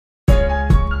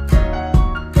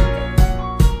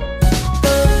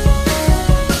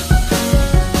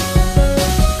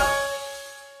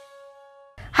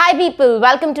people,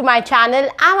 welcome to my channel.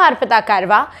 I'm Arpita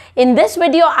Karwa. In this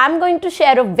video, I'm going to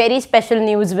share a very special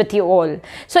news with you all.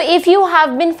 So if you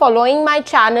have been following my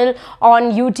channel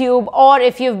on YouTube, or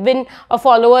if you've been a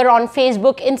follower on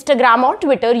Facebook, Instagram or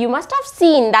Twitter, you must have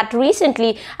seen that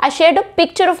recently I shared a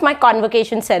picture of my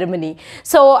convocation ceremony.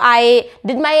 So I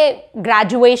did my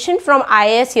graduation from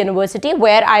IIS University,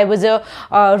 where I was a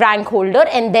rank holder,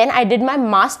 and then I did my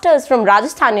masters from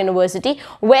Rajasthan University,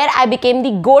 where I became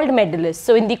the gold medalist.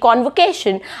 So in the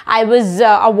convocation, I was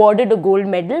awarded a gold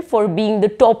medal for being the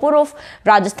topper of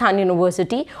Rajasthan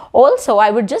University. Also, I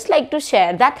would just like to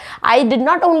share that I did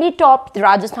not only top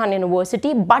Rajasthan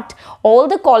University, but all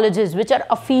the colleges which are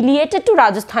affiliated to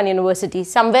Rajasthan University,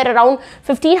 somewhere around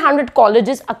 1500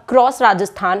 colleges across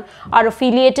Rajasthan are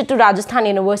affiliated to Rajasthan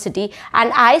University,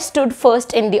 and I stood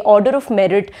first in the order of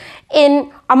merit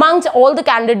in amongst all the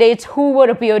candidates who were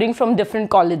appearing from different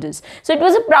colleges. So it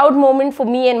was a proud moment for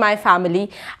me and my family,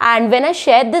 and when I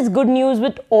shared this good news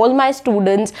with all my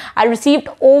students, I received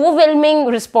overwhelming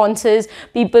responses,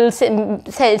 people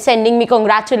sending me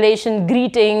congratulations,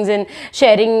 greetings, and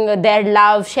sharing their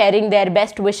love, sharing their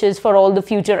best wishes for all the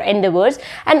future endeavors.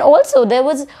 And also there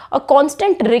was a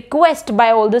constant request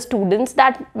by all the students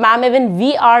that, ma'am, even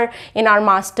we are in our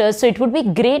masters, so it would be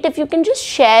great if you can just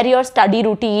share your study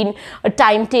routine, a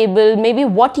timetable, maybe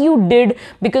what you did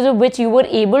because of which you were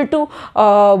able to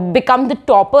become the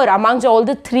topper amongst all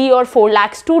the 3 or 4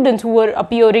 lakh students who were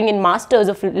appearing in Masters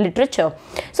of Literature.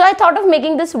 So I thought of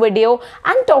making this video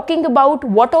and talking about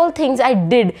what all things I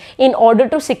did in order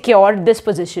to secure this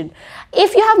position.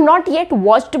 If you have not yet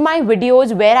watched my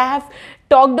videos where I have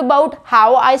talked about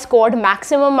how I scored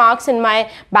maximum marks in my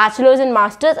bachelor's and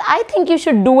master's, I think you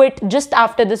should do it just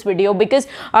after this video, because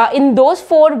in those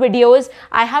 4 videos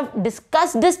I have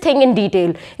discussed this thing in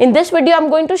detail. In this video I'm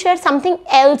going to share something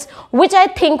else which I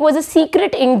think was a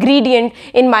secret ingredient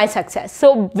in my success.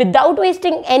 So without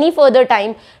wasting any further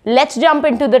time, let's jump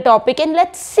into the topic and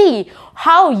let's see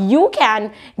how you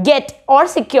can get or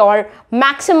secure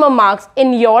maximum marks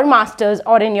in your master's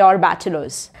or in your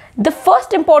bachelor's. The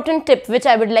first important tip which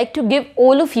I would like to give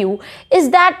all of you is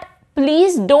that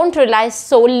please don't rely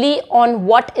solely on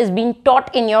what is being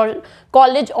taught in your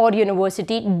college or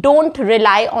university. Don't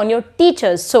rely on your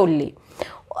teachers solely.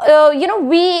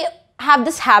 We have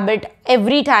this habit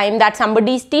every time that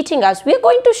somebody is teaching us, we are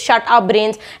going to shut our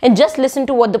brains and just listen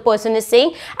to what the person is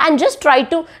saying and just try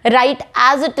to write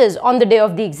as it is on the day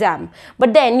of the exam.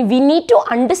 But then we need to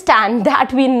understand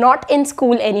that we're not in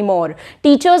school anymore.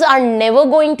 Teachers are never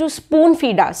going to spoon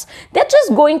feed us. They're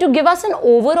just going to give us an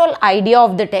overall idea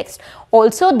of the text.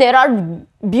 Also, there are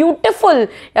beautiful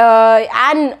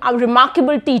and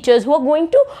remarkable teachers who are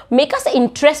going to make us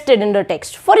interested in the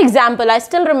text. For example, I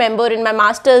still remember in my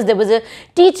master's there was a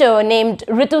teacher named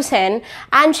Ritu Sen,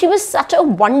 and she was such a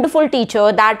wonderful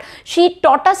teacher that she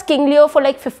taught us King Lear for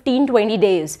like 15-20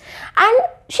 days, and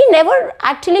she never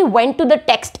actually went to the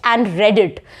text and read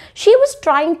it. She was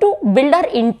trying to build our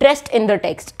interest in the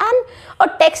text, and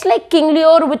a text like King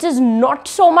Lear, which is not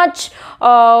so much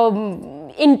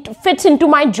fits into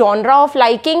my genre of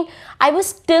liking, I was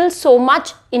still so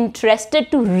much interested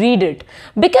to read it,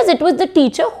 because it was the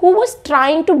teacher who was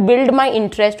trying to build my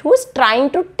interest, who was trying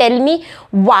to tell me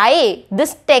why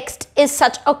this text is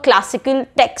such a classical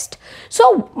text.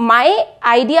 So my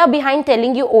idea behind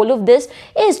telling you all of this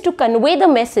is to convey the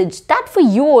message that for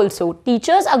you also,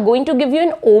 teachers are going to give you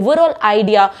an overall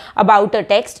idea about a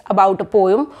text, about a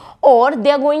poem, or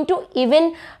they are going to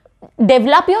even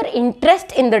develop your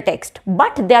interest in the text,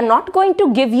 but they are not going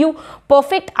to give you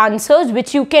perfect answers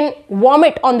which you can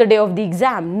vomit on the day of the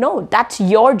exam. No, that's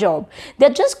your job.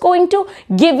 They're just going to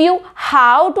give you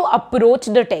how to approach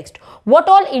the text, what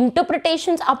all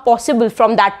interpretations are possible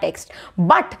from that text.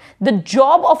 But the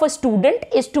job of a student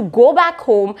is to go back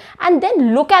home and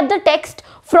then look at the text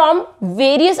from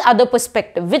various other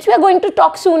perspectives, which we are going to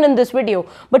talk soon in this video.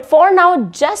 But for now,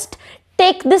 just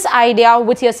take this idea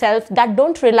with yourself that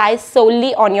don't rely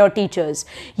solely on your teachers.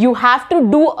 You have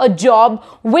to do a job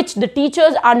which the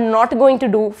teachers are not going to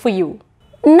do for you.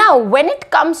 Now, when it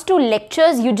comes to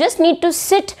lectures, you just need to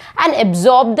sit and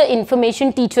absorb the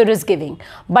information teacher is giving.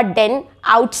 But then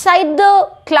outside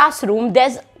the classroom,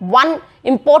 there's one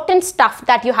important stuff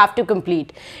that you have to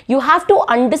complete. You have to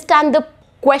understand the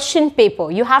question paper.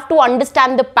 You have to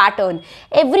understand the pattern.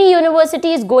 Every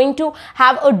university is going to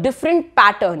have a different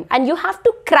pattern, and you have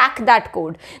to crack that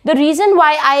code. The reason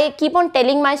why I keep on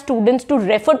telling my students to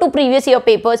refer to previous year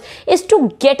papers is to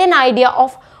get an idea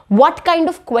of what kind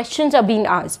of questions are being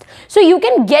asked. So you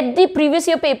can get the previous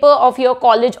year paper of your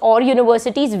college or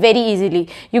universities very easily.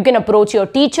 You can approach your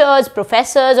teachers,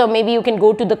 professors, or maybe you can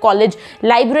go to the college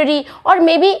library, or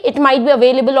maybe it might be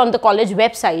available on the college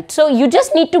website. So you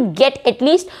just need to get at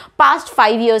least past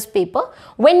 5 years paper.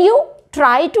 When you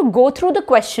try to go through the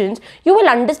questions, you will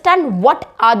understand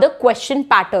what are the question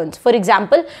patterns. For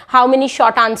example, how many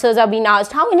short answers are being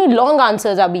asked, how many long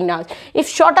answers are being asked. If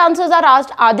short answers are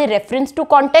asked, are they reference to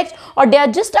context, or they are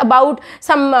just about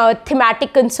some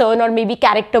thematic concern or maybe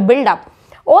character build up.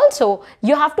 Also,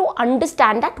 you have to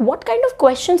understand that what kind of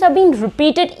questions are being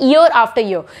repeated year after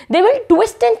year. They will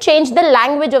twist and change the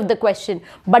language of the question,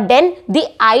 but then the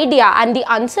idea and the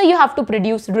answer you have to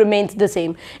produce remains the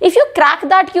same. If you crack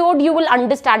that code, you will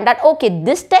understand that, okay,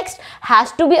 this text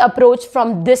has to be approached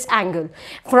from this angle.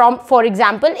 For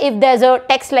example, if there's a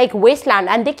text like Wasteland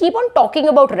and they keep on talking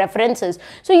about references,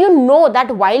 so you know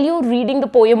that while you're reading the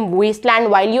poem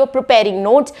Wasteland, while you're preparing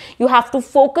notes, you have to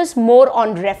focus more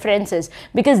on references,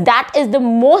 because that is the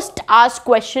most asked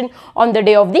question on the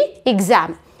day of the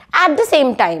exam. At the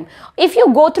same time, if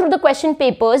you go through the question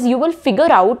papers, you will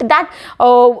figure out that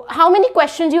how many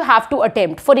questions you have to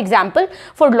attempt. For example,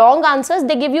 for long answers,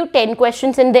 they give you 10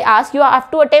 questions and they ask you have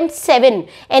to attempt 7,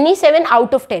 any 7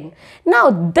 out of 10.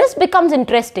 Now, this becomes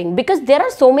interesting because there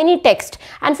are so many texts,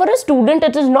 and for a student,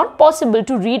 it is not possible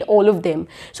to read all of them.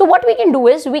 So what we can do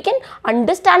is we can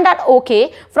understand that,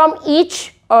 okay, from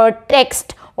each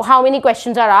text, how many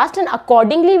questions are asked, and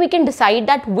accordingly we can decide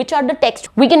that which are the texts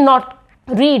we cannot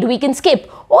read, we can skip.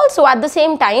 Also, at the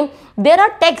same time, there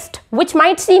are texts which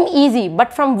might seem easy,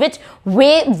 but from which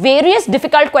various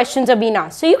difficult questions are being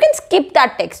asked. So you can skip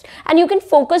that text and you can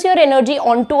focus your energy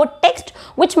onto a text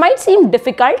which might seem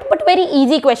difficult, but very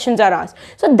easy questions are asked.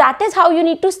 So that is how you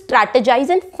need to strategize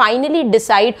and finally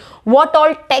decide what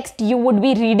all text you would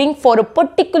be reading for a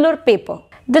particular paper.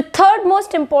 The third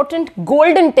most important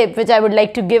golden tip which I would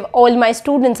like to give all my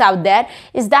students out there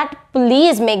is that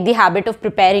please make the habit of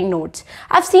preparing notes.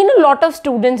 I've seen a lot of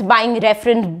students buying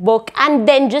reference book and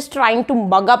then just trying to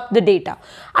mug up the data.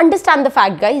 Understand the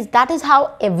fact, guys, that is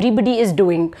how everybody is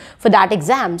doing for that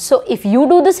exam. So if you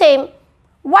do the same,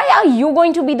 why are you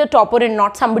going to be the topper and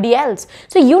not somebody else?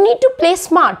 So you need to play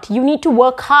smart, you need to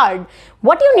work hard.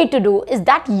 What you need to do is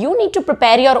that you need to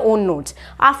prepare your own notes.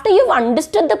 After you've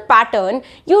understood the pattern,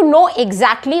 you know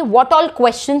exactly what all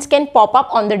questions can pop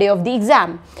up on the day of the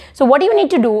exam. So what you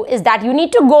need to do is that you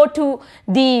need to go to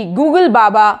the Google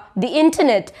Baba, the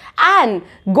internet, and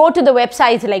go to the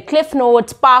websites like Cliff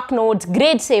Notes, Spark Notes,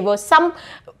 Grade Saver, some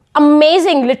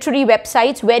amazing literary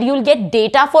websites where you'll get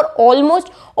data for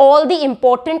almost all the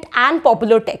important and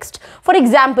popular text. For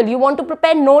example, you want to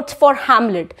prepare notes for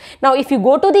Hamlet. Now, if you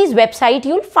go to these websites,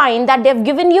 you'll find that they've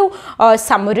given you a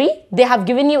summary, they have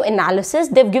given you analysis,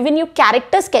 they've given you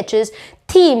character sketches,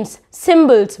 themes,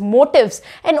 symbols, motifs,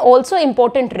 and also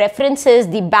important references,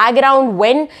 the background,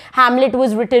 when Hamlet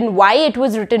was written, why it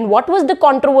was written, what was the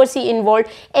controversy involved.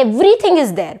 Everything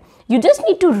is there. You just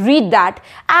need to read that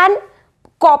and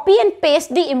copy and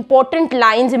paste the important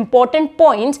lines, important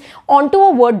points onto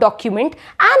a Word document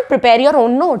and prepare your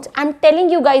own notes. I'm telling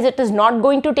you guys, it is not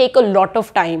going to take a lot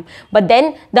of time, but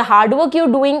then the hard work you're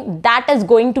doing, that is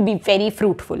going to be very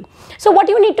fruitful. So what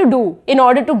you need to do in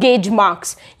order to gauge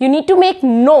marks, you need to make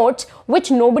notes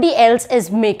which nobody else is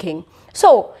making.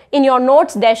 So in your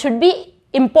notes, there should be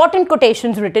important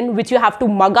quotations written which you have to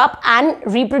mug up and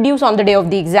reproduce on the day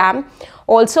of the exam.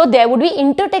 Also, there would be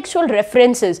intertextual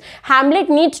references. Hamlet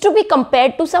needs to be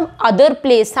compared to some other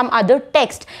place, some other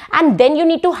text, and then you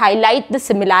need to highlight the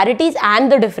similarities and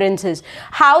the differences.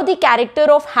 How the character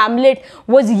of Hamlet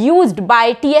was used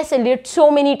by T.S. Eliot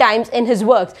so many times in his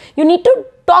works. You need to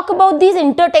talk about these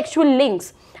intertextual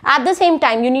links. At the same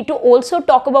time, you need to also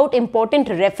talk about important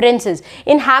references.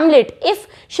 In Hamlet, if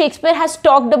Shakespeare has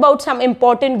talked about some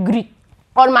important Greek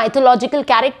or mythological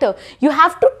character, you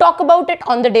have to talk about it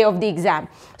on the day of the exam.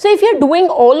 So if you're doing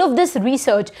all of this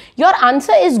research, your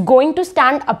answer is going to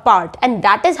stand apart, and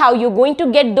that is how you're going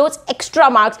to get those extra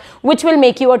marks which will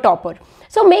make you a topper.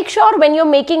 So make sure when you're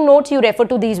making notes, you refer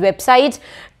to these websites,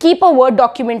 keep a Word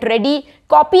document ready,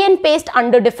 copy and paste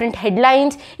under different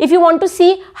headlines. If you want to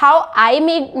see how I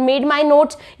made my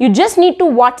notes, you just need to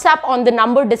WhatsApp on the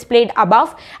number displayed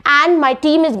above, and my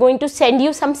team is going to send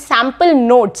you some sample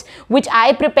notes which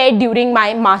I prepared during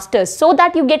my masters, so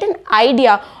that you get an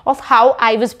idea of how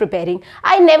I was preparing.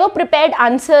 I never prepared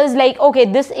answers like, okay,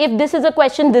 if this is a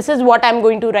question, this is what I'm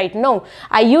going to write. No,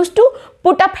 I used to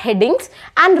put up headings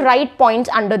and write points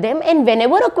under them, and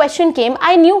whenever a question came,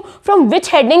 I knew from which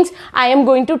headings I am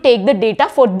going to take the data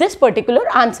data for this particular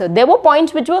answer. There were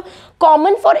points which were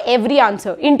common for every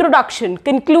answer: introduction,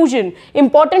 conclusion,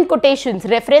 important quotations,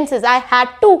 references. I had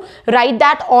to write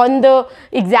that on the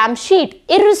exam sheet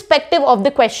irrespective of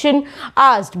the question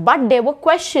asked. But there were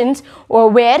questions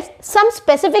where some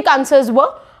specific answers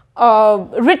were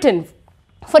written.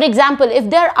 For example, if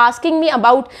they are asking me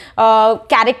about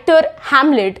character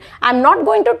Hamlet, I'm not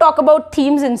going to talk about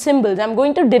themes and symbols. I'm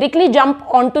going to directly jump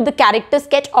onto the character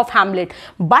sketch of Hamlet.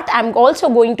 But I'm also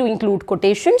going to include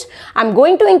quotations. I'm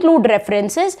going to include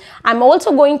references. I'm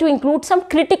also going to include some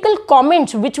critical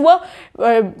comments which were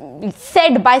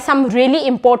said by some really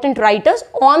important writers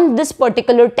on this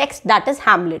particular text, that is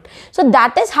Hamlet. So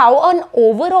that is how an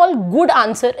overall good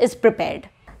answer is prepared.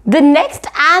 The next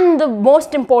and the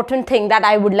most important thing that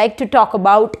I would like to talk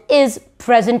about is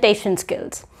presentation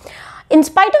skills. In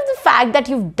spite of the fact that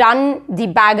you've done the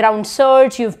background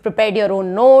search, you've prepared your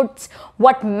own notes,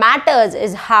 what matters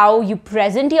is how you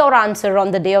present your answer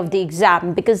on the day of the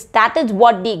exam, because that is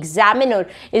what the examiner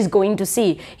is going to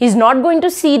see. He's not going to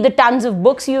see the tons of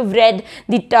books you've read,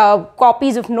 the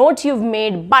copies of notes you've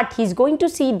made, but he's going to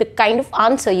see the kind of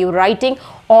answer you're writing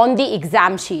on the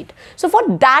exam sheet. So for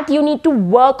that, you need to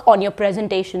work on your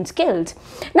presentation skills.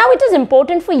 Now, it is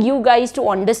important for you guys to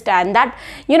understand that,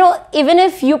 even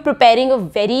if you're preparing a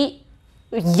very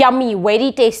yummy,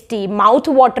 very tasty,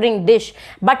 mouth-watering dish,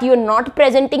 but you're not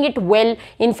presenting it well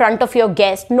in front of your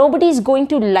guest, nobody is going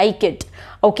to like it.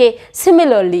 Okay,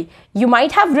 similarly, you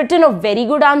might have written a very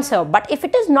good answer, but if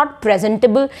it is not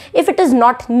presentable, if it is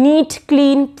not neat,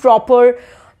 clean, proper,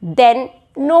 then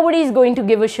nobody is going to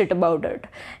give a shit about it.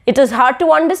 It is hard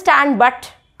to understand,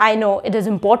 but I know it is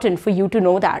important for you to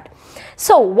know that.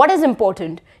 So what is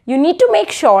important? You need to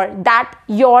make sure that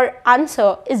your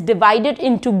answer is divided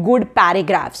into good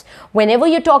paragraphs. Whenever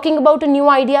you're talking about a new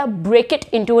idea, break it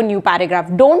into a new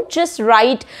paragraph. Don't just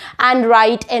write and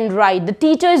write and write. The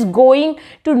teacher is going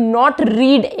to not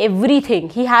read everything.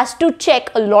 He has to check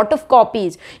a lot of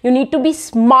copies. You need to be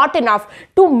smart enough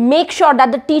to make sure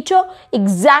that the teacher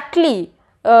exactly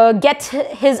gets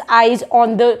his eyes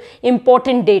on the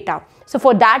important data. So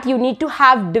for that, you need to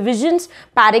have divisions,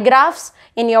 paragraphs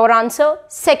in your answer.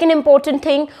 Second important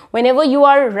thing, whenever you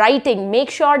are writing, make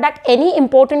sure that any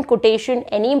important quotation,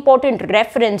 any important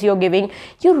reference you're giving,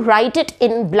 you write it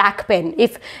in black pen.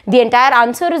 If the entire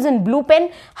answer is in blue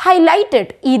pen, highlight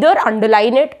it. Either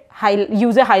underline it,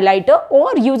 use a highlighter,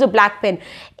 or use a black pen.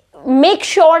 Make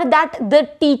sure that the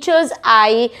teacher's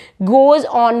eye goes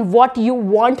on what you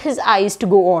want his eyes to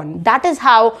go on. That is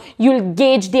how you'll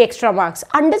gauge the extra marks.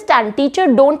 Understand,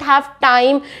 teacher don't have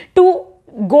time to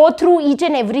go through each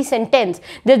and every sentence.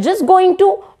 They're just going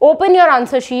to open your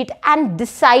answer sheet and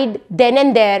decide then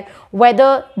and there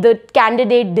whether the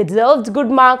candidate deserves good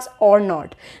marks or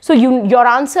not. So your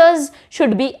answers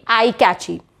should be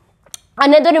eye-catchy.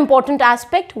 Another important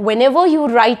aspect, whenever you're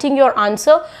writing your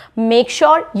answer, make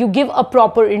sure you give a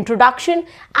proper introduction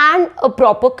and a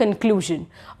proper conclusion.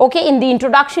 Okay, in the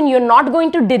introduction, you're not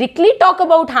going to directly talk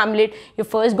about Hamlet. You're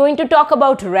first going to talk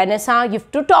about Renaissance. You have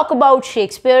to talk about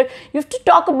Shakespeare. You have to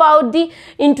talk about the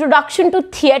introduction to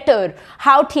theatre,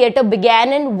 how theatre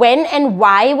began and when and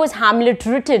why was Hamlet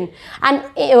written, and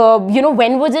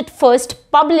when was it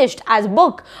first published as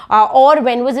book, or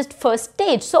when was it first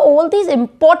staged. So all these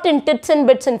important tits and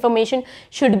bits information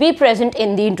should be present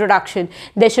in the introduction.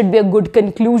 There should be a good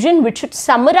conclusion which should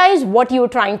summarize what you're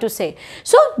trying to say.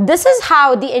 So this is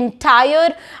how the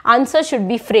entire answer should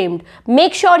be framed.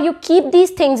 Make sure you keep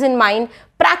these things in mind.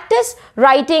 Practice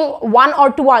writing 1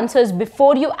 or 2 answers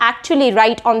before you actually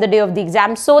write on the day of the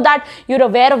exam, so that you're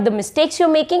aware of the mistakes you're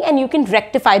making and you can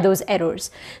rectify those errors.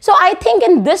 So I think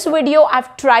in this video,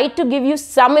 I've tried to give you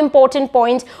some important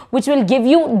points which will give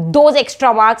you those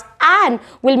extra marks and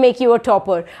will make you a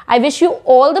topper. I wish you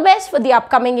all the best for the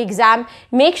upcoming exam.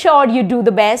 Make sure you do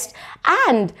the best.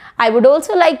 And I would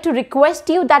also like to request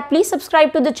you that please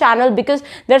subscribe to the channel, because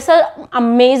there's some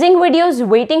amazing videos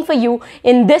waiting for you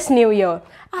in this new year.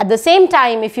 At the same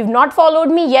time, if you've not followed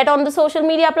me yet on the social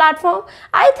media platform,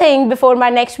 I think before my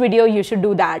next video, you should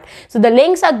do that. So the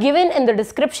links are given in the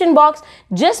description box.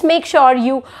 Just make sure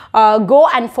you go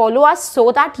and follow us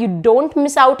so that you don't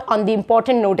miss out on the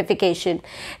important notification.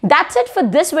 That's it for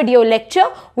this video lecture.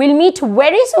 We'll meet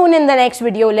very soon in the next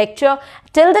video lecture.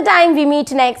 Till the time we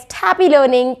meet next, happy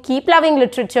learning, keep loving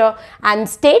literature, and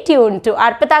stay tuned to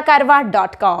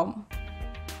arpitakarwa.com.